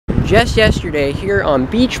just yesterday here on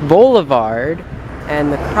Beach Boulevard and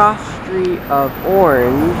the cross street of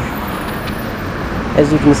Orange. As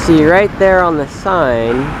you can see right there on the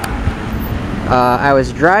sign, I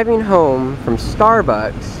was driving home from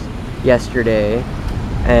Starbucks yesterday,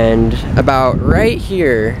 and about right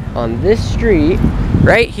here on this street,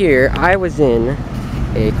 right here, I was in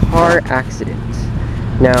a car accident.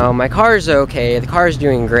 Now, my car's okay, the car's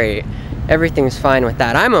doing great, everything's fine with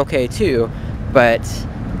that. I'm okay too, but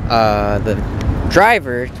the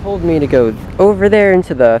driver told me to go over there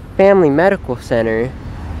into the family medical center,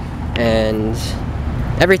 and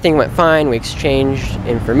everything went fine. We exchanged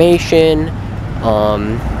information.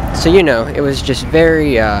 So you know, it was just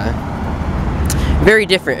very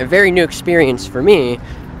different, a very new experience for me.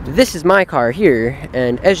 This is my car here,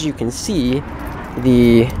 and as you can see,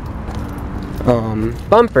 the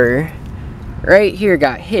bumper right here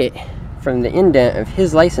got hit from the indent of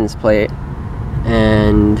his license plate,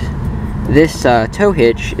 and this tow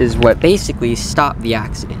hitch is what basically stopped the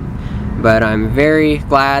accident. But I'm very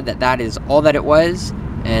glad that that is all that it was,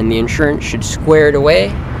 and the insurance should square it away,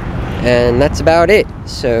 and that's about it.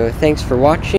 So thanks for watching.